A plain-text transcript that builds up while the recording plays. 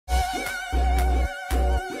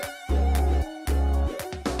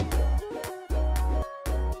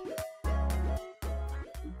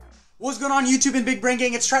What's going on YouTube and Big Brain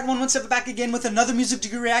Gang? It's Triton117 back again with another music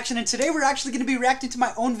degree reaction, and today we're actually going to be reacting to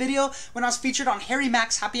my own video when I was featured on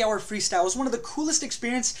MACK's Happy Hour Freestyle. It was one of the coolest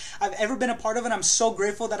experiences I've ever been a part of, and I'm so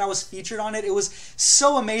grateful that I was featured on it. It was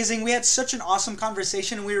so amazing. We had such an awesome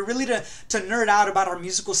conversation, and we were really to nerd out about our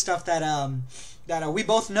musical stuff that we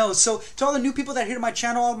both know. So to all the new people that are here to my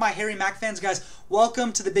channel, all my MACK fans, guys,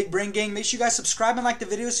 welcome to the Big Brain Gang. Make sure you guys subscribe and like the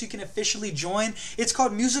video so you can officially join. It's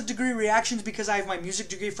called Music Degree Reactions because I have my music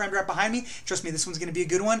degree friend right behind me. Trust me, this one's going to be a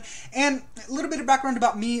good one. And a little bit of background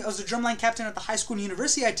about me. I was a drumline captain at the high school and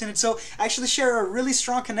university I attended, so I actually share a really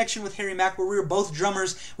strong connection with MACK, where we were both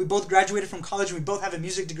drummers. We both graduated from college and we both have a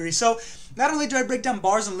music degree. So not only do I break down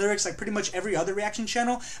bars and lyrics like pretty much every other reaction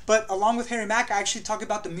channel, but along with MACK, I actually talk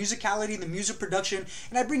about the musicality, the music production,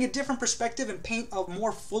 and I bring a different perspective and paint a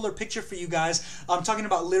more fuller picture for you guys. I'm talking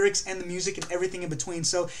about lyrics and the music and everything in between.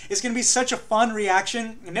 So it's going to be such a fun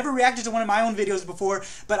reaction. I never reacted to one of my own videos before,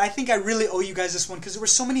 but I think I really owe you guys this one because there were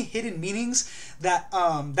so many hidden meanings that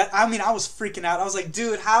I was freaking out. I was like,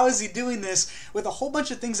 dude, how is he doing this with a whole bunch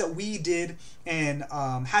of things that we did and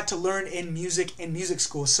had to learn in music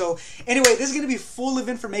school. So anyway, this is going to be full of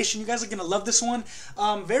information. You guys are going to love this one.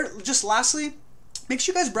 Just lastly, make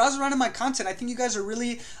sure you guys browse around in my content. I think you guys are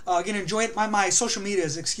really going to enjoy it. My social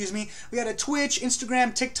medias, excuse me. We got a Twitch,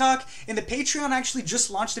 Instagram, TikTok, and the Patreon actually just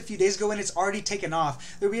launched a few days ago, and it's already taken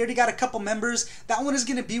off. We already got a couple members. That one is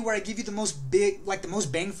going to be where I give you the most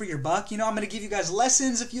bang for your buck. You know, I'm going to give you guys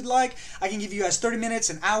lessons if you'd like. I can give you guys 30 minutes,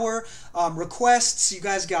 an hour, requests. You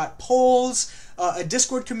guys got polls. A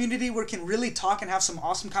Discord community where we can really talk and have some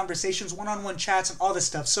awesome conversations, one-on-one chats, and all this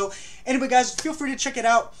stuff. So anyway, guys, feel free to check it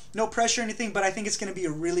out. No pressure or anything, but I think it's going to be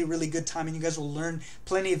a really, really good time, and you guys will learn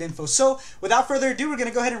plenty of info. So without further ado, we're going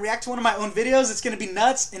to go ahead and react to one of my own videos. It's going to be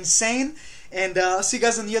nuts, insane, and I'll see you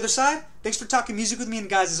guys on the other side. Thanks for talking music with me, and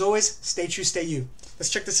guys, as always, stay true, stay you. Let's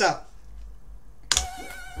check this out.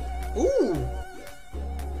 Ooh.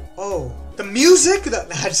 Oh, the music? Nah,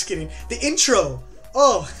 just kidding. The intro.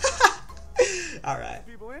 Oh. All right.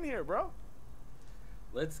 People in here, bro.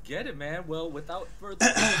 Let's get it, man. Well, without further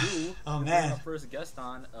ado, oh man, our first guest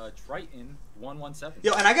on Triton117.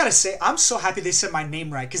 Yo, and I gotta say, I'm so happy they said my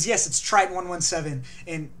name right, because yes, it's Triton117,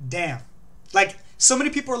 and damn, like so many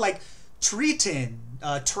people are like Triton,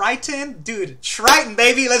 dude, Triton,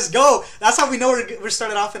 baby, let's go. That's how we know we're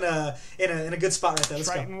started off in a good spot right there. Let's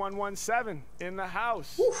Triton 117 in the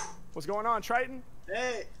house. Whew. What's going on, Triton?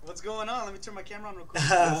 Hey, what's going on? Let me turn my camera on real quick.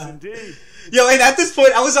 Yes, indeed. Yo, and at this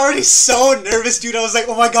point, I was already so nervous, dude. I was like,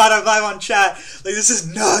 oh my god, I'm live on chat. Like, this is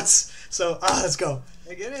nuts. So, let's go.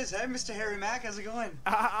 Hey, it is. Hey, Mr. MACK, how's it going?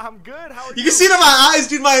 I'm good. How are you? You can see it in my eyes,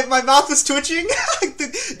 dude. My mouth was twitching.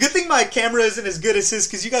 Good thing my camera isn't as good as his,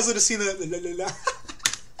 because you guys would have seen the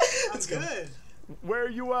That's good. Where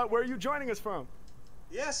are you joining us from?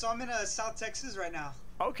 Yeah, so I'm in South Texas right now.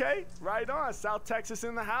 Okay, right on. South Texas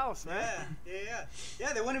in the house, man.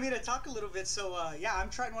 Yeah, they wanted me to talk a little bit, so yeah,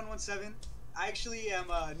 I'm Triton117. I actually am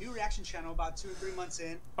a new reaction channel about 2 or 3 months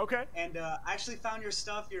in. Okay. And I actually found your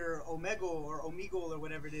stuff, your Omegle or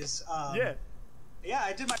whatever it is. Yeah,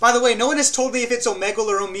 I did my... By the way, no one has told me if it's Omegle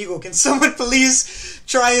or Omegle. Can someone please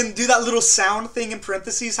try and do that little sound thing in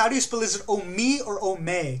parentheses? How do you spell it? Is it Omi or Ome?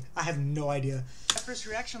 I have no idea. My first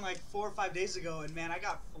reaction like 4 or 5 days ago, and man, I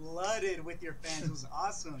got flooded with your fans. It was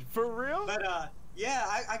awesome. For real? But yeah,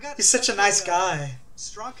 I got... He's such a nice guy.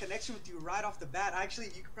 Strong connection with you right off the bat. Actually,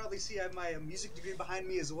 you can probably see I have my music degree behind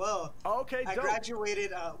me as well. Okay, I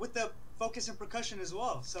graduated with the focus in percussion as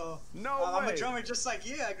well. So no way. I'm a drummer just like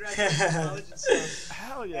you. I graduated from college and stuff.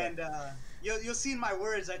 Hell yeah. And you'll see in my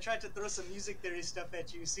words, I tried to throw some music theory stuff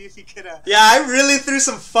at you, see if he could... Yeah, I really threw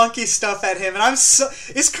some funky stuff at him, and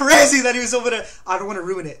it's crazy that he was able to... I don't want to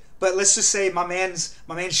ruin it, but let's just say my man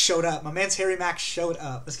showed up. My man's MACK showed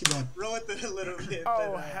up. Let's keep going. Roll with it a little bit.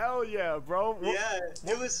 Oh, hell yeah, bro. Yeah,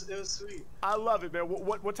 it was sweet. I love it, man.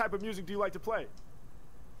 What type of music do you like to play?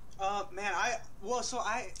 Man,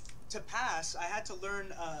 to pass, I had to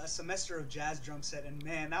learn a semester of jazz drum set, and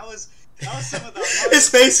man, that was some of the hardest his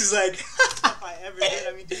face is like stuff I ever did.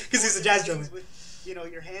 I mean, because he's a jazz drummer. With,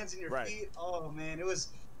 your hands and your feet. Oh man, it was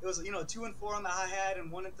 2 and 4 on the hi-hat and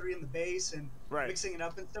 1 and 3 in the bass, and mixing it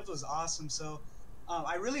up and stuff was awesome. So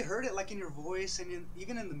I really heard it like in your voice and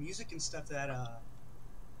even in the music and stuff that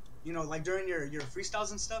like during your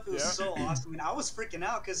freestyles and stuff, it was so awesome. And I was freaking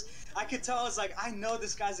out because I could tell. I was like, I know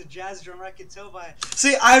this guy's a jazz drummer. I could tell by...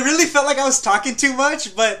 See, I really felt like I was talking too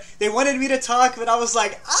much, but they wanted me to talk, but I was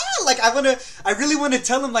like, I really want to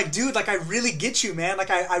tell him, like, dude, like, I really get you, man.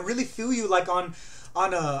 Like, I really feel you, like, on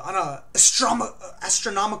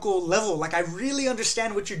astronomical level. Like, I really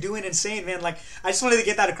understand what you're doing and saying, man. Like, I just wanted to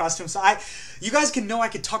get that across to him. So you guys can know I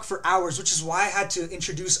could talk for hours, which is why I had to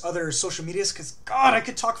introduce other social medias, because God, I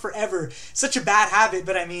could talk forever. Such a bad habit,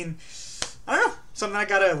 but I mean, I don't know, something I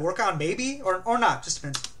gotta work on, maybe, or not. Just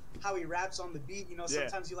depends. How he raps on the beat, you know,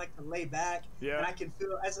 sometimes you like to lay back, and I can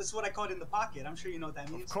feel, that's what I call it, in the pocket. I'm sure you know what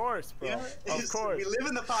that means. Of course, bro. You know? Of course. We live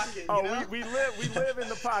in the pocket, oh, you know? we live in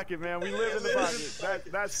the pocket, man. We live in the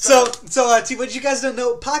pocket. That's so what you guys don't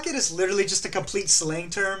know, pocket is literally just a complete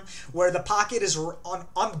slang term, where the pocket is on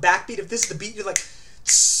the backbeat. If this is the beat, you're like,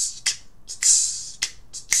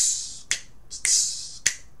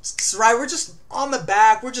 right? We're just on the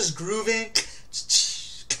back, we're just grooving,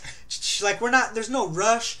 like there's no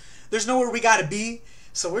rush. There's nowhere we gotta be,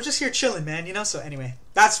 so we're just here chilling, man, you know? So anyway,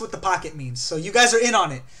 that's what the pocket means. So you guys are in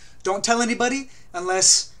on it. Don't tell anybody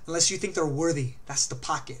unless you think they're worthy. That's the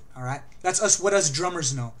pocket, all right? That's what us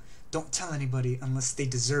drummers know. Don't tell anybody unless they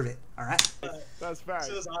deserve it, all right? That's fact.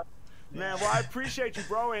 Man, well, I appreciate you,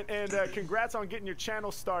 bro, and congrats on getting your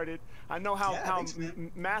channel started. I know how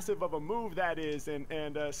massive of a move that is,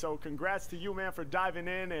 and so congrats to you, man, for diving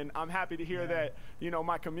in, and I'm happy to hear that, you know,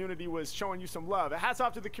 my community was showing you some love. Hats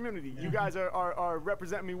off to the community. You guys are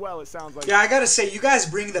representing me well, it sounds like. Yeah, I gotta say, you guys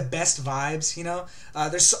bring the best vibes, you know?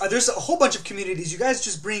 There's a whole bunch of communities. You guys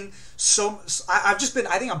just bring I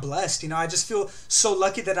think I'm blessed, you know? I just feel so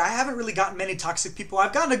lucky that I haven't really gotten many toxic people.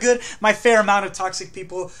 I've gotten my fair amount of toxic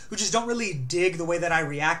people who just don't really dig the way that I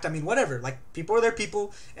react. I mean, whatever. Like, people are their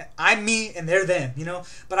people. I'm me and they're them, you know?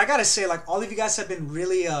 But I gotta say, like, all of you guys have been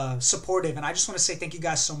really supportive, and I just want to say thank you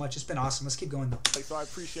guys so much. It's been awesome. Let's keep going, though. So I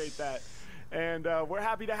appreciate that. And we're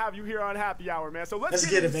happy to have you here on Happy Hour, man. So let's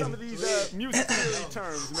get into some of these music theory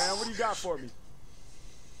terms, man. What do you got for me?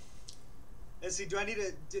 Let's see. Are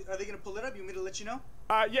they going to pull it up? You want me to let you know?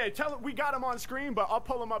 Yeah, tell them we got them on screen, but I'll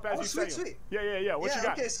pull them up as you say them. Sweet. Yeah. What you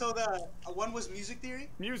got? Okay, so the one was music theory.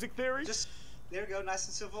 Music theory? There we go, nice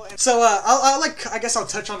and simple. And so I guess I'll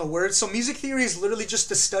touch on the words. So music theory is literally just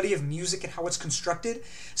the study of music and how it's constructed.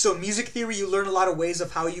 So in music theory, you learn a lot of ways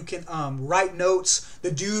of how you can write notes, the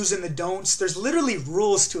do's and the don'ts. There's literally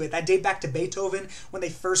rules to it that date back to Beethoven when they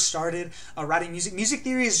first started writing music. Music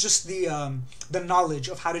theory is just the knowledge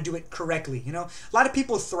of how to do it correctly. You know, a lot of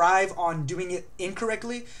people thrive on doing it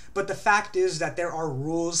incorrectly, but the fact is that there are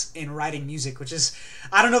rules in writing music, which is,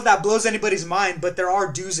 I don't know if that blows anybody's mind, but there are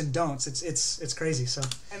do's and don'ts. It's crazy. So,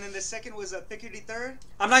 and then the second was a pickety third.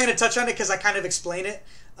 I'm not going to touch on it because I kind of explain it.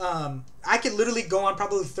 I could literally go on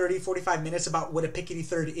probably 30-45 minutes about what a pickety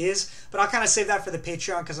third is, but I'll kind of save that for the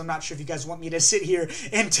Patreon because I'm not sure if you guys want me to sit here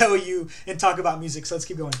and tell you and talk about music. So let's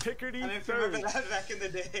keep going. Pickety third. Back in the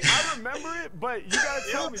day. I remember it, but you gotta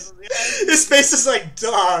tell me. His face is like,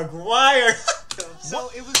 dog. Why are?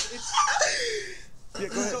 So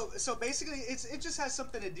So basically, it just has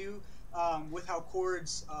something to do with how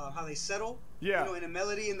chords, how they settle, you know, in a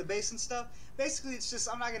melody and the bass and stuff. Basically, it's just,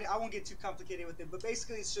 I won't get too complicated with it, but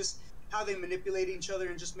basically it's just how they manipulate each other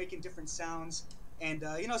and just making different sounds and,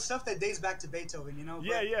 you know, stuff that dates back to Beethoven, you know?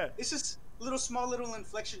 But it's just small little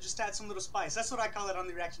inflection, just to add some little spice. That's what I call it on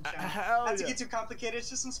the reaction channel. Not to get too complicated, it's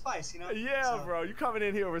just some spice, you know? Yeah, bro, you coming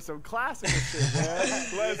in here with some classical shit,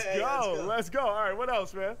 man. Let's go. All right, what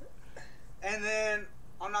else, man? And then,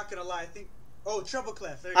 I'm not gonna lie, I think, treble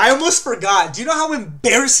clef. I almost forgot. Do you know how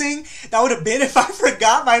embarrassing that would have been if I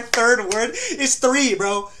forgot my third word? It's 3,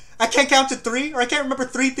 bro. I can't count to 3, or I can't remember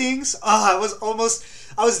 3 things. I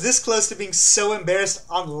was this close to being so embarrassed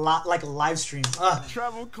on live stream.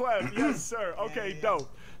 Treble clef, yes sir. Okay, dope.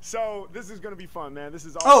 So this is gonna be fun, man. This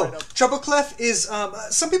is all right up. Treble clef is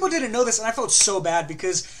some people didn't know this, and I felt so bad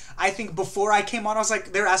because I think before I came on, I was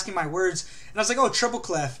like, they were asking my words, and I was like, treble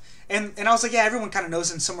clef. And I was like, yeah, everyone kind of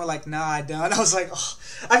knows, and some were like, nah, I don't. And I was like,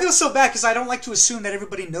 I feel so bad because I don't like to assume that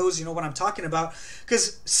everybody knows, you know, what I'm talking about.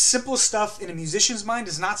 Because simple stuff in a musician's mind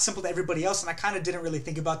is not simple to everybody else, and I kind of didn't really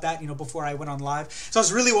think about that, you know, before I went on live. So I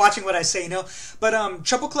was really watching what I say, you know. But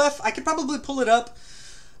treble clef, I could probably pull it up.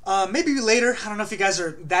 Maybe later. I don't know if you guys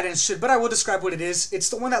are that interested, but I will describe what it is. It's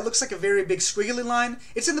the one that looks like a very big squiggly line.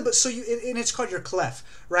 It's in the and it's called your clef,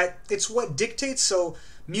 right? It's what dictates. So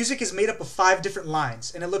music is made up of 5 different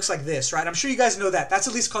lines, and it looks like this, right? I'm sure you guys know that. That's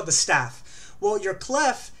at least called the staff. Well, your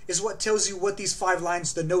clef is what tells you what these 5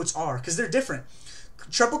 lines, the notes are, because they're different.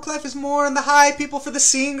 Treble clef is more in the high people for the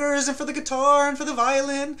singers and for the guitar and for the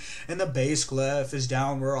violin, and the bass clef is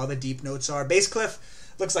down where all the deep notes are. Bass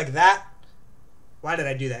clef looks like that. Why did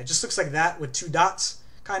I do that? It just looks like that with 2 dots,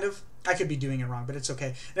 kind of. I could be doing it wrong, but it's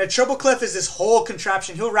okay. And a treble clef is this whole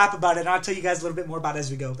contraption. He'll rap about it, and I'll tell you guys a little bit more about it as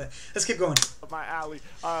we go. But let's keep going. My alley.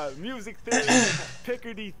 Music theory,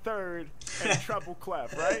 Picardy third, and treble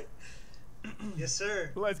clef, right? Yes, sir.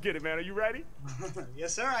 Let's get it, man. Are you ready?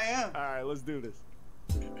 Yes, sir, I am. All right, let's do this.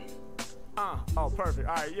 Oh, perfect.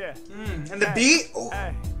 All right, yeah. And the beat? Oh.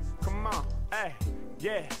 Hey, come on. Hey,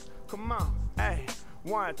 yeah. Come on. Hey,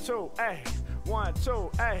 1, 2, hey. 1,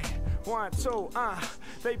 2, hey, 1, 2,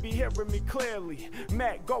 they be hearing me clearly.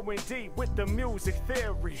 Mac going deep with the music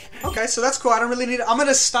theory. Okay, so that's cool. I don't really need it. I'm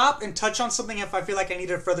gonna stop and touch on something if I feel like I need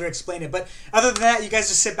to further explain it. But other than that, you guys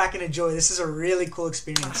just sit back and enjoy. This is a really cool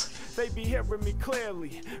experience. They be hearing me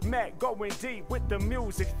clearly. Mac going deep with the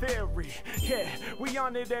music theory. Yeah, we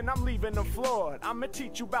on it and I'm leaving them floored. I'ma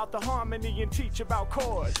teach you about the harmony and teach about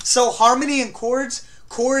chords. So harmony and chords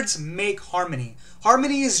make harmony.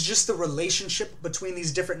 Harmony is just the relationship between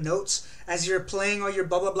these different notes as you're playing all your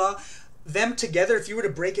blah blah blah. Them together, if you were to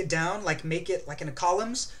break it down, like make it like in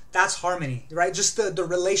columns, that's harmony, right? Just the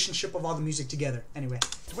relationship of all the music together. Anyway.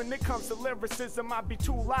 When it comes to lyricism, I be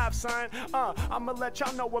too live, son. I'ma let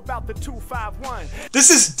y'all know about the 251. This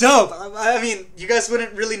is dope. I mean, you guys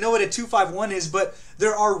wouldn't really know what a 251 is, but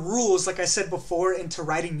there are rules, like I said before, into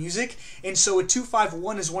writing music. And so a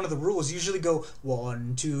 251 is one of the rules. You usually go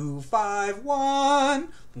 1 2 5 1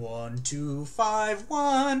 1 2 5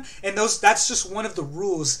 1, and that's just one of the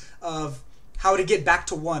rules of how to get back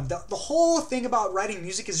to one. The whole thing about writing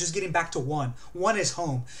music is just getting back to one. One is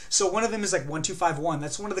home. So one of them is like 1 2 5 1.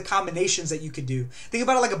 That's one of the combinations that you could do. Think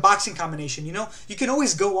about it like a boxing combination. You know, you can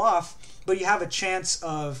always go off, but you have a chance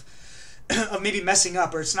of maybe messing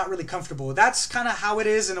up, or it's not really comfortable. That's kind of how it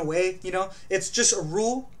is in a way. You know, it's just a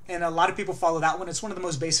rule, and a lot of people follow that one. It's one of the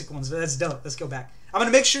most basic ones, but that's dope. Let's go back. I'm going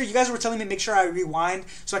to make sure, you guys were telling me, make sure I rewind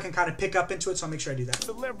so I can kind of pick up into it, so I'll make sure I do that.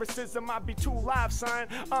 The lyricism, I be too live, son.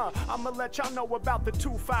 I'ma let y'all know about the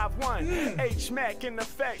 251. H-Mac in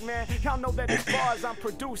effect, man. Y'all know that these bars I'm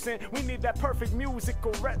producing, we need that perfect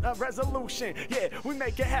musical resolution. Yeah, we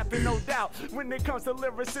make it happen, no doubt. When it comes to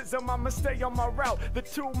lyricism, I'ma stay on my route. The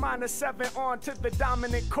 2 minus 7 on to the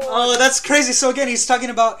dominant chord. Oh, that's crazy. So again, he's talking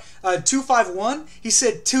about 251. He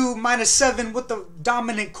said 2 minus 7 with the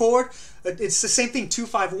dominant chord. It's the same thing,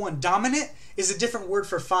 251. Dominant is a different word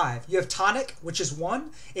for 5. You have tonic, which is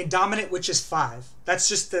 1, and dominant, which is 5. That's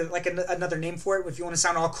just another name for it if you want to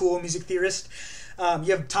sound all cool, music theorist.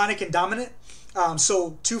 You have tonic and dominant.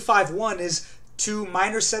 So 251 is 2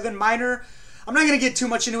 minor 7 minor. I'm not going to get too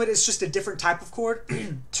much into it. It's just a different type of chord.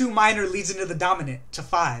 2 minor leads into the dominant to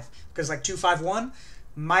 5. Because like 251,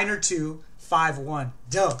 minor 2, 5 1.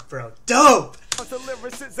 Dope, bro. Dope. The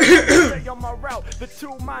lyricism, stay on my route. The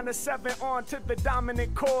 2 minus 7 on to the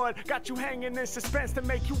dominant chord. Got you hanging in suspense to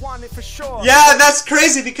make you want it for sure. Yeah, that's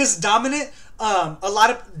crazy because dominant, a lot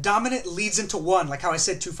of dominant leads into 1, like how I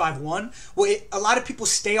said 251. Well, a lot of people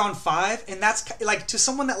stay on 5, and that's like to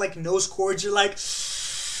someone that like knows chords, you're like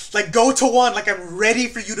go to 1, like I'm ready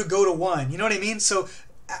for you to go to 1. You know what I mean? So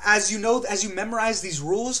as you know, as you memorize these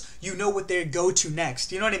rules, you know what they go to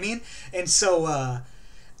next. You know what I mean? And so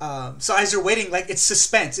so as you're waiting, like it's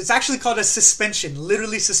suspense. It's actually called a suspension,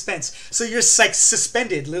 literally suspense. So you're like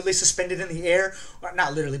suspended, literally suspended in the air. Or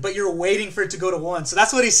not literally, but you're waiting for it to go to 1. So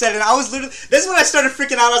that's what he said. And I was literally, this is when I started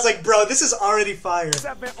freaking out. I was like, bro, this is already fire.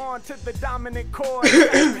 7 on to the dominant chord.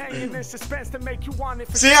 Hanging in suspense to make you want it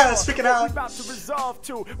for so yeah, I was freaking out. We about to resolve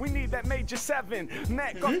to. We need that major 7.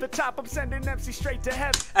 Mac off the top, I'm sending MC straight to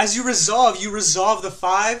heaven. As you resolve the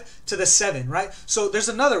 5 to the 7, right? So there's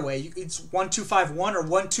another way. It's 1 2 5 1 or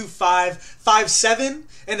 1 2 5 5 7,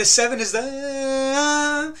 and the 7 is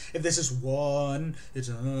the. If this is 1, it's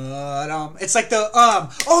like the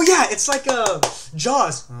oh yeah, it's like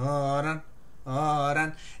Jaws.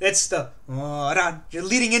 It's the you're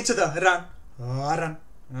leading into the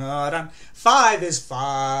 5 is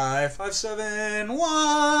 5 5 7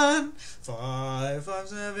 1 5 5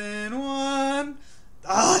 7 1.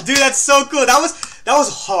 Ah, dude, that's so cool. That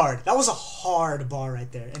was hard. That was a hard bar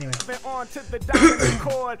right there. Anyway. On to the dominant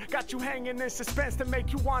chord. Got you hanging in suspense to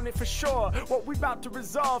make you want it for sure. What we about to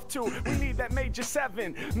resolve to. We need that major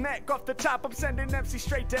 7. Mac off the top, I'm sending MC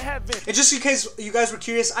straight to heaven. And just in case you guys were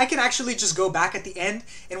curious, I can actually just go back at the end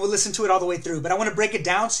and we'll listen to it all the way through. But I want to break it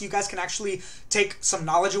down so you guys can actually take some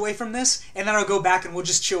knowledge away from this, and then I'll go back and we'll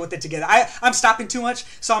just chill with it together. I'm stopping too much,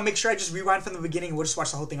 so I'll make sure I just rewind from the beginning and we'll just watch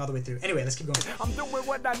the whole thing all the way through. Anyway, let's keep going. I'm doing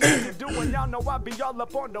what I need to do, and y'all know I be all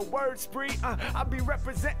up on the word spree. Street. I be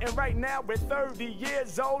representing right now at 30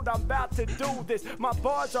 years old. I'm about to do this. My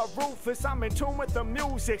bars are ruthless. I'm in tune with the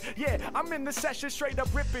music. Yeah, I'm in the session straight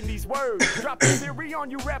up ripping these words. Dropping theory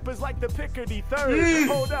on you rappers like the Pickety Third.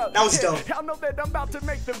 Hold up. That was dope. Y'all know that I'm about to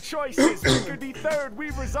make them choices. Pickety Third, we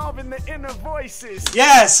resolving the inner voices.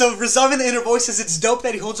 Yeah, so resolving the inner voices, it's dope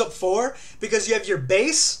that he holds up 4 because you have your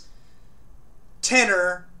bass,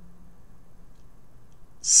 tenor,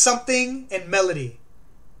 something, and melody.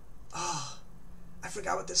 Oh, I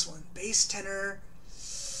forgot what this one. Bass, tenor.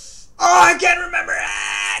 Oh, I can't remember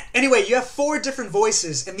it. Anyway, you have 4 different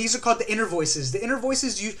voices, and these are called the inner voices. The inner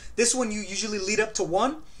voices, this one you usually lead up to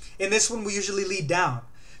 1, and this one we usually lead down.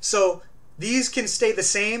 So these can stay the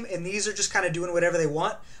same, and these are just kind of doing whatever they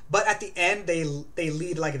want. But at the end, they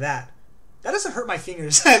lead like that. That doesn't hurt my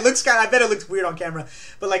fingers. It looks kind of, I bet it looks weird on camera.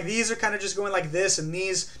 But like these are kind of just going like this, and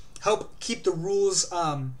these help keep the rules.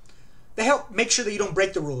 They help make sure that you don't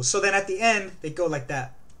break the rules. So then at the end, they go like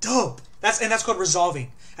that. Dope. That's called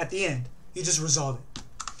resolving. At the end, you just resolve it.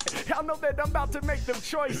 Y'all know that I'm about to make them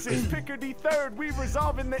choices. Pickety Third, we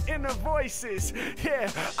resolving the inner voices.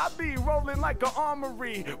 Yeah, I be rolling like an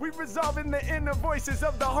armory. We resolving the inner voices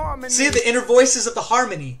of the harmony. See, the inner voices of the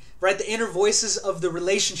harmony, right? The inner voices of the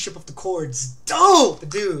relationship of the chords. Dope,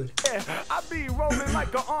 dude. Yeah, I be rolling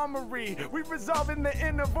like an armory. We resolving the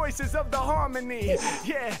inner voices of the harmony.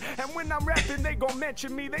 Yeah, and when I'm rapping, they gon'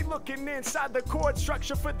 mention me. They looking inside the chord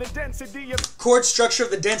structure for the density of... Chord structure of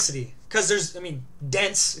the density. Because there's, I mean,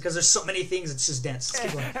 dense, because there's so many things, it's just dense. Let's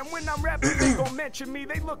keep going. And when I'm rapping, they gon' mention me.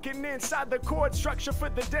 They looking inside the chord structure for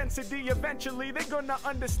the density. Eventually, they gonna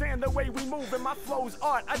understand the way we move, and my flow's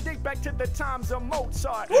art. I dig back to the times of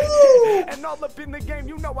Mozart. And all up in the game,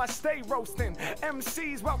 you know I stay roasting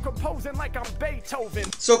MCs while composing like I'm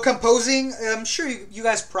Beethoven. So composing, I'm sure you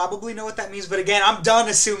guys probably know what that means, but again, I'm done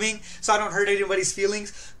assuming, so I don't hurt anybody's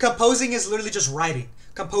feelings. Composing is literally just writing.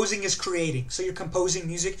 Composing is creating. So you're composing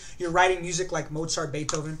music. You're writing music like Mozart,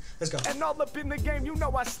 Beethoven. Let's go. And all up in the game, you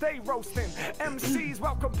know I stay roasting MCs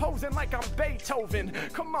while composing like I'm Beethoven.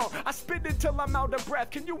 Come on, I spit it till I'm out of breath.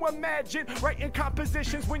 Can you imagine writing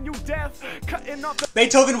compositions when you deaf? Cutting off the...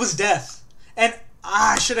 Beethoven was deaf. And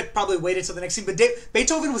I should have probably waited till the next scene, but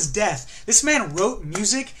Beethoven was deaf. This man wrote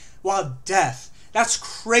music while deaf. That's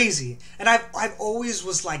crazy. And I've always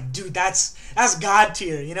was like, dude, that's God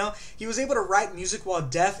tier, you know? He was able to write music while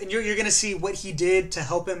deaf, and you're gonna see what he did to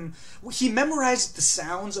help him. He memorized the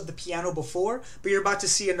sounds of the piano before, but you're about to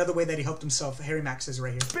see another way that he helped himself. Harry Mack says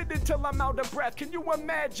right here. Spit it till I'm out of breath. Can you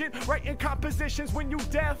imagine writing compositions when you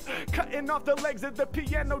deaf? Cutting off the legs of the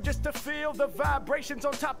piano just to feel the vibrations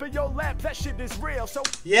on top of your lap. That shit is real. So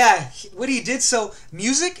yeah, what he did. So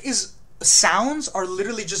music is... sounds are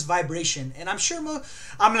literally just vibration, and I'm sure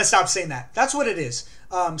I'm gonna stop saying that. That's what it is.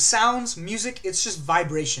 Sounds, music, it's just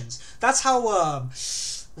vibrations. That's how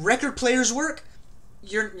record players work.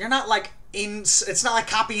 You're not like it's not like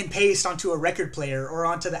copy and paste onto a record player or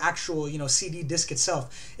onto the actual CD disc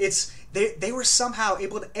itself. It's they were somehow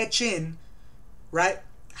able to etch in, right,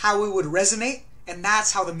 how it would resonate. And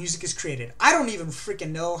that's how the music is created. I don't even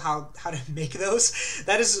freaking know how to make those.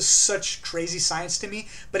 That is such crazy science to me.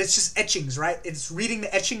 But it's just etchings, right? It's reading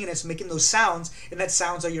the etching and it's making those sounds. And that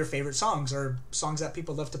sounds are your favorite songs or songs that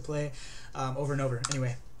people love to play over and over.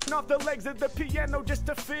 Anyway. Off the legs of the piano just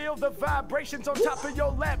to feel the vibrations on top of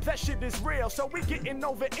your lap. That shit is real. So we getting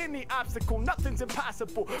over any obstacle. Nothing's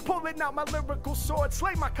impossible. Pulling out my lyrical sword,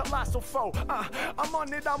 slay my colossal foe. I'm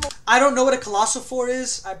on it. I don't know what a colossal 4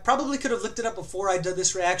 is. I probably could have looked it up before I did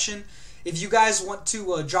this reaction. If you guys want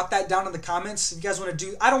to drop that down in the comments, if you guys want to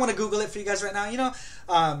do, I don't want to Google it for you guys right now.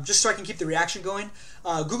 Just so I can keep the reaction going.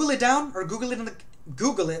 Google it down or Google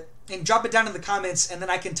it and drop it down in the comments, and then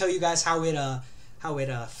I can tell you guys how it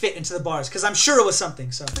fit into the bars, because I'm sure it was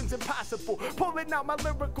something. So nothing's impossible. Pulling out my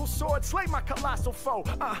lyrical sword, slay my colossal foe.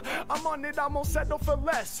 I'm on it, I'm gonna settle for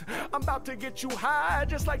less. I'm about to get you high,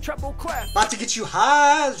 just like treble clef. About to get you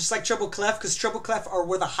high, just like treble clef, because treble clef are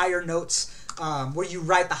where the higher notes, where you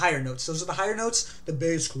write the higher notes. Those are the higher notes. The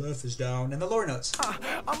bass clef is down, and the lower notes.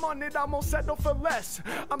 I'm on it, I'm gonna settle for less.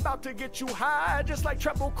 I'm about to get you high, just like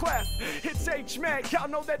treble clef. It's H-Mac, y'all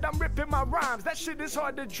know that I'm ripping my rhymes. That shit is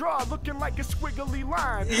hard to draw, looking like a squiggly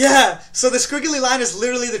line. Yeah, so the squiggly line is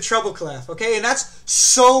literally the treble clef, okay? And that's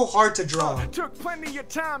so hard to draw. Took plenty of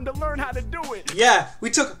time to learn how to do it. Yeah,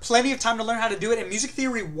 we took plenty of time to learn how to do it in Music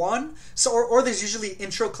Theory 1. So, or there's usually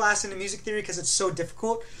intro class into Music Theory because it's so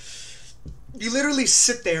difficult. You literally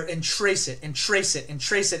sit there and trace it and trace it and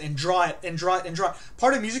trace it and draw it and draw it and draw it.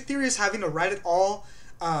 Part of Music Theory is having to write it all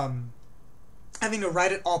having to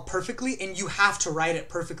write it all perfectly, and you have to write it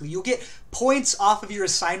perfectly. You'll get points off of your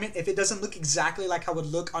assignment if it doesn't look exactly like how it would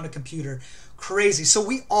look on a computer. Crazy. So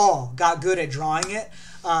we all got good at drawing it.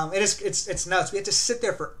 It's nuts. We had to sit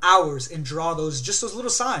there for hours and draw those little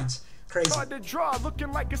signs. Crazy. Hard to draw,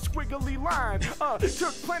 looking like a squiggly line.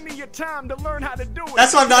 Took plenty of time to learn how to do it.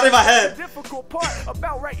 That's why I'm not in my head. The difficult part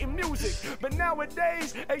about writing music. But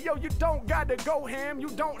nowadays, hey yo, you don't gotta go ham. You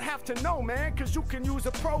don't have to know, man, cause you can use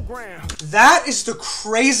a program. That is the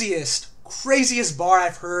craziest bar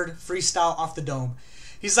I've heard freestyle off the dome.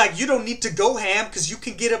 He's like, you don't need to go ham because you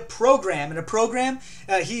can get a program. And a program,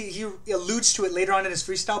 he alludes to it later on in his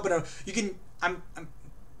freestyle, but you can,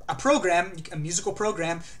 a program, a musical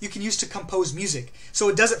program, you can use to compose music. So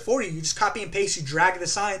it does it for you. You just copy and paste, you drag the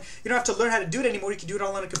sign. You don't have to learn how to do it anymore. You can do it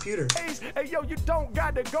all on a computer. Hey, yo, you don't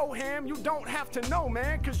gotta go ham. You don't have to know,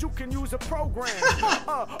 man, because you can use a program.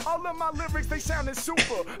 All of my lyrics, they sounded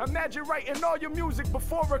super. Imagine writing all your music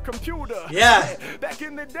before a computer. Yeah. Back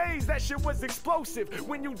in the days, that shit was explosive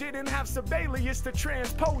when you didn't have Sibelius to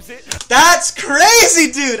transpose it. That's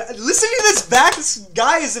crazy, dude. Listen to this back. This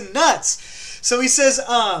guy is nuts. So he says,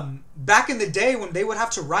 back in the day when they would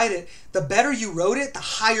have to write it, the better you wrote it, the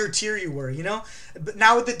higher tier you were, you know? But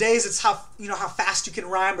nowadays, it's how fast you can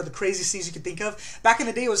rhyme or the craziest things you can think of. Back in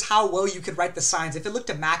the day, it was how well you could write the signs. If it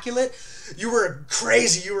looked immaculate, you were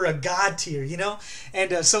crazy. You were a god tier, you know?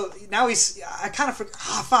 And so now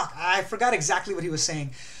I forgot exactly what he was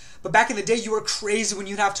saying. But back in the day, you were crazy when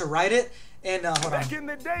you'd have to write it. And back in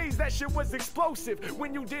the days, that shit was explosive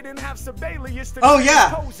when you didn't have Sibelius to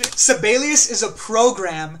transpose it. Sibelius is a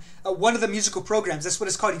program, one of the musical programs. That's what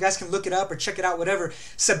it's called. You guys can look it up or check it out, whatever.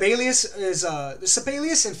 Sibelius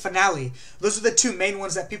and Finale. Those are the two main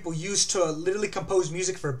ones that people use to literally compose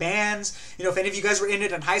music for bands. You know, if any of you guys were in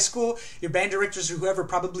it in high school, your band directors or whoever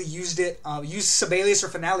probably used Sibelius or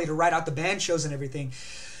Finale to write out the band shows and everything.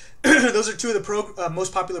 Those are two of the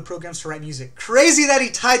most popular programs to write music. Crazy that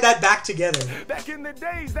he tied that back together. Back in the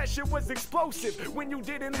days, that shit was explosive when you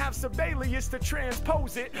didn't have Sibelius to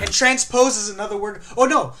transpose it. And transpose is another word. Oh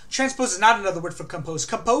no, transpose is not another word for compose.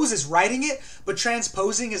 Compose is writing it, but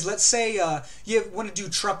transposing is, let's say you want to do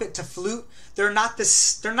trumpet to flute. They're not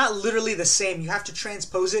literally the same. You have to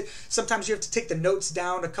transpose it. Sometimes you have to take the notes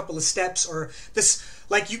down a couple of steps, or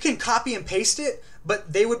like you can copy and paste it,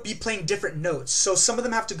 but they would be playing different notes. So some of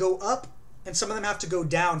them have to go up and some of them have to go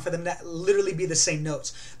down for them to literally be the same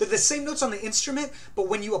notes. They're the same notes on the instrument, but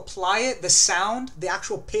when you apply it, the sound, the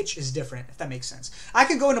actual pitch is different, if that makes sense. I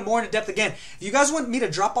can go into more in depth again. If you guys want me to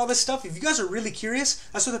drop all this stuff, if you guys are really curious,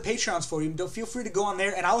 that's what the Patreon's for. You feel free to go on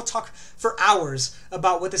there and I will talk for hours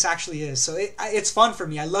about what this actually is. So it's fun for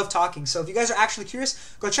me. I love talking. So if you guys are actually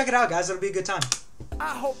curious, go check it out, guys. It'll be a good time. I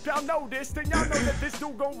hope y'all know this, then y'all know that this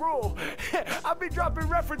dude gon' rule. I be dropping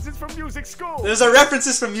references from music school. There's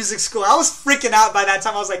references from music school. I was freaking out by that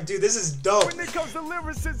time. I was like, dude, this is dope. When it comes to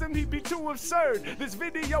lyricism, he be too absurd. This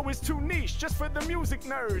video is too niche, just for the music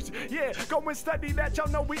nerds. Yeah, go and study that.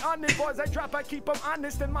 Y'all know we on it. Boys I drop, I keep them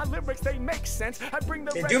honest, and my lyrics, they make sense. I bring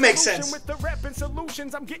the resolution with the rapping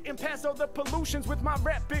solutions. I'm getting past all the pollutions with my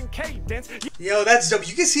rapping cadence. Yo, that's dope.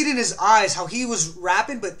 You can see it in his eyes how he was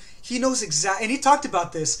rapping, but he knows exactly, and he talked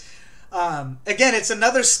about this. Again, it's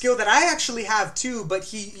another skill that I actually have too, but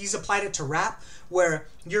he's applied it to rap, where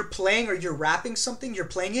you're playing or you're rapping something, you're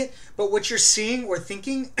playing it, but what you're seeing or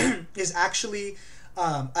thinking is actually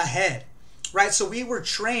ahead, right? So we were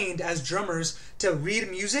trained as drummers to read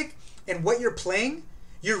music, and what you're playing,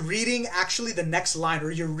 you're reading actually the next line,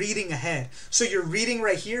 or you're reading ahead. So you're reading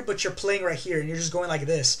right here, but you're playing right here, and you're just going like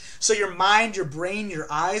this. So your mind, your brain, your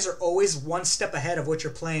eyes are always one step ahead of what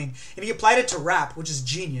you're playing. And he applied it to rap, which is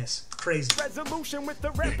genius. Crazy. Resolution with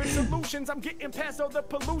the rapping solutions. I'm getting past all the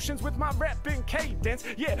pollutions with my rapping cadence.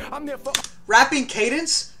 Yeah, I'm there for rapping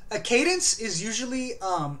cadence. A cadence is usually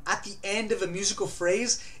at the end of a musical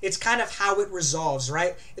phrase. It's kind of how it resolves,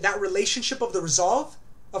 right? That relationship of the resolve,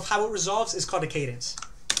 of how it resolves, is called a cadence.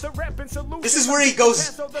 This is where he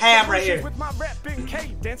goes ham right here. With my rapping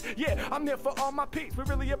cadence. Yeah, I'm there for all my peeps. We're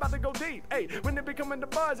really about to go deep. Hey, when they becoming the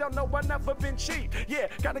buzz, y'all know I never been cheap. Yeah,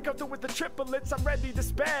 gotta come through with the triplets. I'm ready to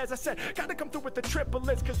spaz. I said, gotta come through with the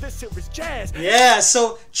triplets, cause this here is jazz. Yeah,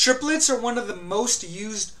 so triplets are one of the most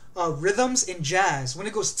used rhythms in jazz. When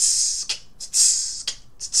it goes tss, tss,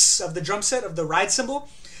 tss, of the drum set, of the ride cymbal,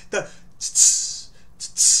 the tss,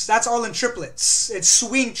 tss, that's all in triplets. It's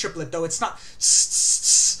swing triplet though. It's not.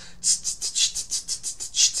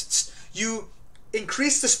 You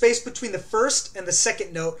increase the space between the first and the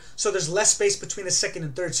second note, so there's less space between the second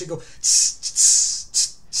and third. So you go.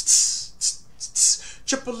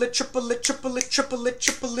 Triplet, triplet, triplet, triplet,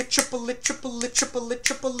 triplet, triplet, triplet, triplet,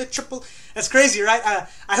 triplet, triple. That's crazy, right?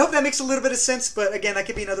 I hope that makes a little bit of sense, but again, that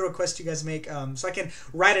could be another request you guys make, so I can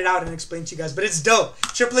write it out and explain to you guys. But it's dope.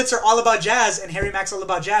 Triplets are all about jazz, and Harry Mack's all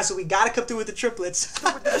about jazz, so we gotta come through with the triplets.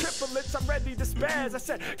 With the triplets, I'm ready to spaz. I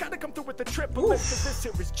said, gotta come through with the triplets, cause this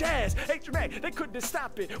here is jazz. H-Mac, they couldn't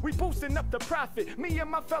stop it. We boosting up the profit. Me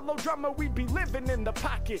and my fellow drummer, we be living in the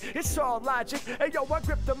pocket. It's all logic. Hey yo, I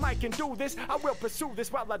grip the mic and do this. I will pursue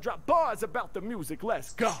this while I drop bars about the music.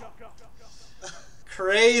 Let's go.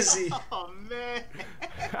 Crazy. Oh man,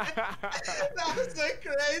 that was the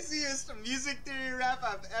craziest music theory rap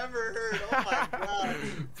I've ever heard. Oh my god,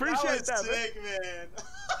 Appreciate that, sick, man.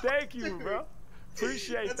 Thank you, bro.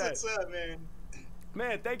 Appreciate that. That's what's up, man.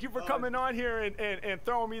 Man, thank you for coming on here and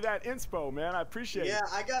throwing me that inspo, man. I appreciate it. Yeah,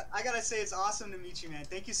 I gotta say it's awesome to meet you, man.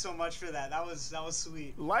 Thank you so much for that. That was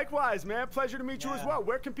sweet. Likewise, man. Pleasure to meet you as well.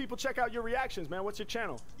 Where can people check out your reactions, man? What's your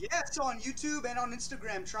channel? Yeah, so on YouTube and on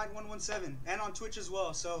Instagram, Triton117, and on Twitch as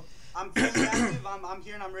well. So I'm fully active. I'm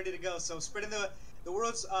here and I'm ready to go. So spreading the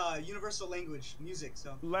world's universal language, music.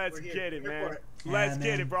 So let's get it, man. Let's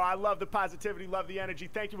get it, bro. I love the positivity, love the energy.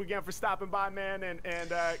 Thank you again for stopping by, man,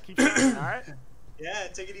 and keep shining, all right? Yeah,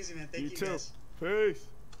 take it easy, man. Thank you too. Guys. Peace.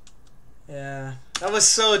 Yeah, that was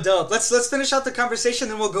so dope. Let's finish out the conversation,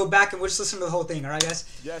 then we'll go back and we'll just listen to the whole thing. All right, guys?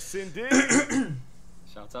 Yes, indeed.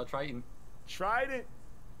 Shouts out Triton. Triton.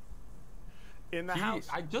 In the house.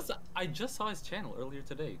 I just saw his channel earlier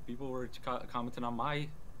today. People were commenting on my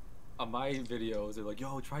videos. They're like,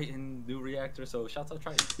 "Yo, Triton, new reactor." So shouts out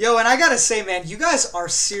Triton. Yo, and I gotta say, man, you guys are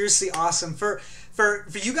seriously awesome. For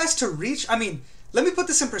you guys to reach, I mean, let me put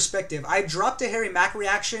this in perspective. I dropped a Harry Mack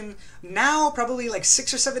reaction now probably like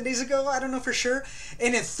 6 or 7 days ago. I don't know for sure.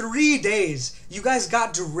 And in 3 days, you guys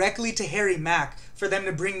got directly to Harry Mack for them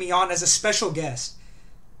to bring me on as a special guest.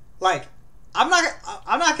 Like, I'm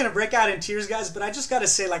not gonna break out in tears, guys, but I just gotta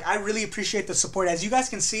say, like, I really appreciate the support. As you guys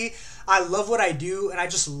can see, I love what I do, and I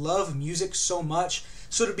just love music so much.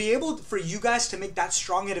 So to be able for you guys to make that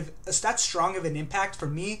strong of an impact for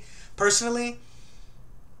me personally,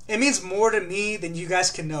 it means more to me than you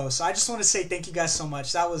guys can know. So I just want to say thank you guys so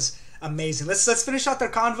much. That was amazing. Let's finish out their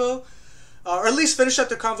convo, or at least finish out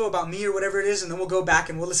their convo about me or whatever it is, and then we'll go back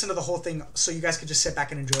and we'll listen to the whole thing so you guys can just sit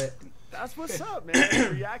back and enjoy it. That's what's up, man.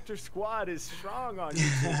 The Reactor Squad is strong on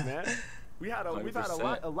YouTube, man. We've had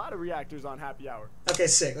a lot of reactors on Happy Hour. Okay,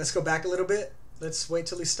 sick. Let's go back a little bit. Let's wait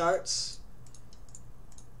till he starts.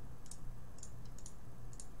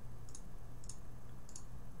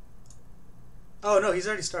 Oh no, he's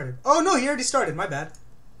already started. Oh no, he already started. My bad.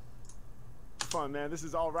 Fun, man. This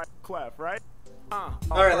is all right, Clef, right? All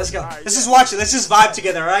right, let's go. Let's just watch it. Let's just vibe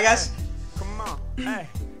together, all right, guys? Hey, come on, hey,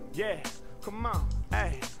 yeah, come on,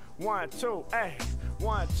 hey, 1, 2, hey,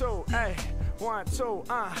 1, 2, hey. 1, 2,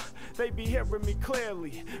 they be hearing me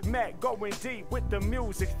clearly. Mac going deep with the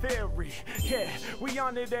music theory. Yeah, we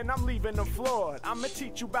on it and I'm leaving them floored. I'ma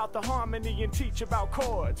teach you about the harmony and teach about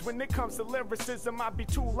chords. When it comes to lyricism, I be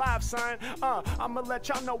too live, son. I'ma let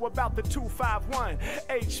y'all know about the 251.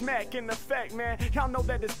 H-Mac in effect, man. Y'all know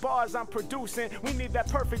that it's bars I'm producing. We need that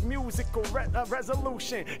perfect musical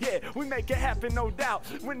resolution. Yeah, we make it happen, no doubt.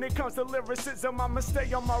 When it comes to lyricism, I'ma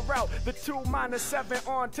stay on my route. The 2 minus 7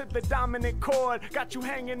 on to the dominant chord. Got you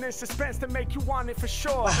hanging in suspense to make you want it for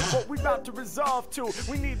sure. What we about to resolve to,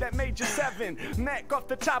 we need that major 7. Mac off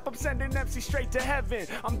the top, I'm sending MC straight to heaven.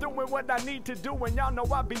 I'm doing what I need to do, and y'all know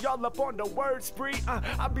I be all up on the word spree.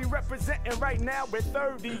 I be representing right now with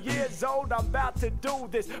 30 years old. I'm about to do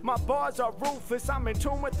this. My bars are ruthless. I'm in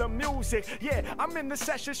tune with the music. Yeah, I'm in the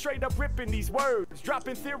session straight up ripping these words.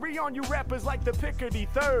 Dropping theory on you rappers like the Pickety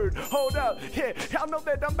Third. Hold up, yeah, y'all know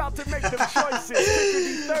that I'm about to make them choices.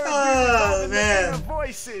 Pickety Third. Man.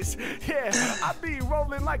 Voices. Yeah, I be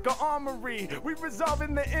rolling like an armory. We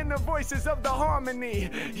resolving the inner voices of the harmony.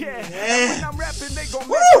 Yeah, and when I'm rapping, they gon'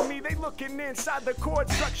 mention me. They looking inside the chord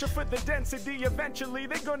structure for the density. Eventually,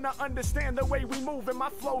 they gonna understand the way we move in my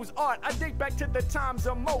flow's art. I dig back to the times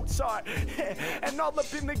of Mozart. Yeah, and all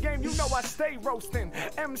up in the game, you know I stay roasting.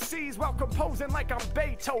 MCs while composing like I'm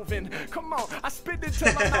Beethoven. Come on, I spit it till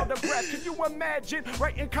I'm out of breath. Can you imagine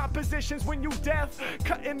writing compositions when you deaf?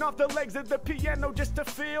 Cutting off the legs of the piano just to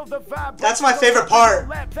feel the vibe. That's my favorite part.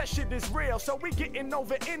 That shit is real, so we getting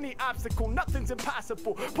over any obstacle. Nothing's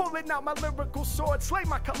impossible. Pulling out my lyrical sword, slay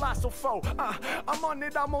my colossal foe. I'm on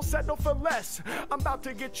it, I won't settle for less. I'm about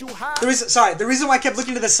to get you high. The reason why I kept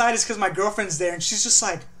looking to the side is because my girlfriend's there, and she's just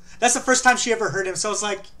like, that's the first time she ever heard him. So I was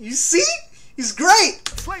like, you see? He's great!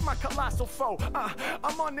 Slay my colossal foe.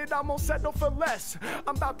 I'm on it, I won't settle for less.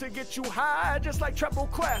 I'm about to get you high, just like treble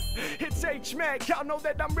clef. It's H-Mac, y'all know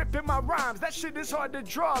that I'm ripping my rhymes. That shit is hard to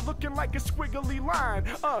draw, looking like a squiggly line.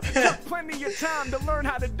 Took plenty of time to learn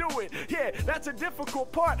how to do it. Yeah, that's a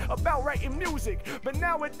difficult part about writing music. But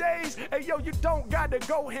nowadays, hey yo, you don't gotta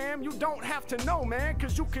go ham. You don't have to know, man,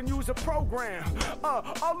 cause you can use a program.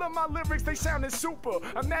 All of my lyrics, they sounded super.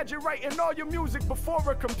 Imagine writing all your music before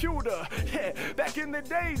a computer. Yeah, back in the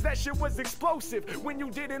days, that shit was explosive. When you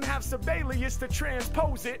didn't have Sibelius to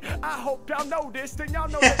transpose it. I hope y'all know this, then y'all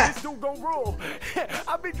know that this dude gon' rule.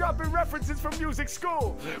 I be dropping references from music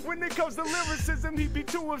school. When it comes to lyricism, he be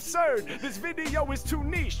too absurd. This video is too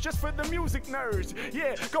niche, just for the music nerds.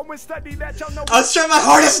 Yeah, go and study that, y'all know. I was trying my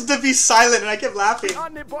hardest to be silent and I kept laughing.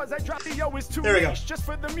 On it, boys, I drop video is too there we niche, go. just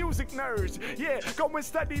for the music nerds. Yeah, go and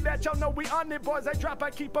study that, y'all know we on it, boys. I drop, I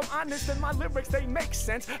keep them honest, and my lyrics, they make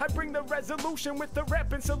sense. I bring the resolution with the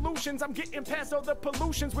rapping solutions. I'm getting past all the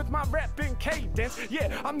pollutions with my rapping cadence.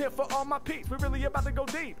 Yeah, I'm here for all my peeps. We really about to go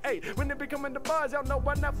deep. Hey, when it be coming to buzz, y'all know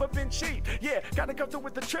I never been cheap. Yeah, gotta come through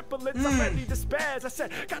with the triplets. I'm ready to spaz. I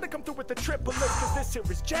said, gotta come through with the triplets, cause this here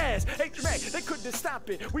is jazz. H-Mac, they couldn't stop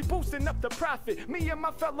it. We boosting up the profit. Me and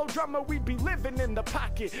my fellow drummer, we be living in the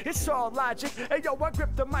pocket. It's all logic. Hey, yo, I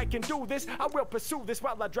grip the mic and do this. I will pursue this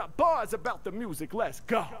while I drop bars about the music. Let's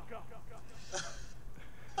go.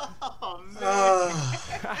 Oh man,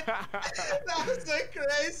 that was the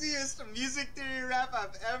craziest music theory rap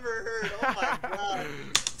I've ever heard. Oh my god,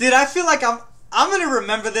 dude! I feel like I'm gonna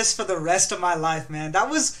remember this for the rest of my life, man. That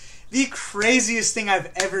was the craziest thing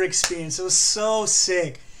I've ever experienced. It was so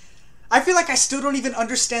sick. I feel like I still don't even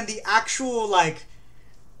understand the actual like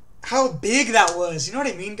how big that was. You know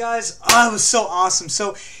what I mean, guys? Oh, it was so awesome.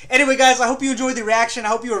 So anyway, guys, I hope you enjoyed the reaction. I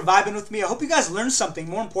hope you were vibing with me. I hope you guys learned something.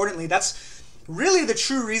 More importantly, that's really the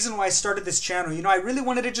true reason why I started this channel. You know, I really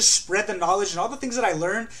wanted to just spread the knowledge and all the things that I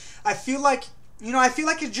learned. I feel like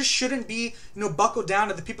it just shouldn't be, buckled down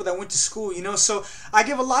to the people that went to school, So I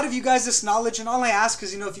give a lot of you guys this knowledge, and all I ask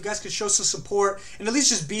is, if you guys could show some support and at least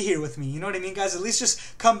just be here with me. You know what I mean, guys? At least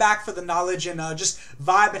just come back for the knowledge and just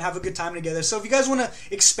vibe and have a good time together. So if you guys want to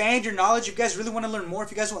expand your knowledge, if you guys really want to learn more,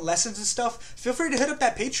 if you guys want lessons and stuff, feel free to hit up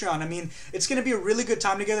that Patreon. I mean, it's going to be a really good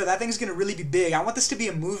time together. That thing's going to really be big. I want this to be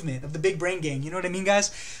a movement of the Big Brain Gang. You know what I mean,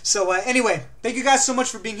 guys? So anyway, thank you guys so much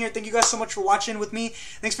for being here. Thank you guys so much for watching with me.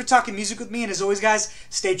 Thanks for talking music with me. And as always, guys,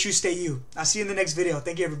 stay true, stay you. I'll see you in the next video.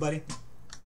 Thank you, everybody.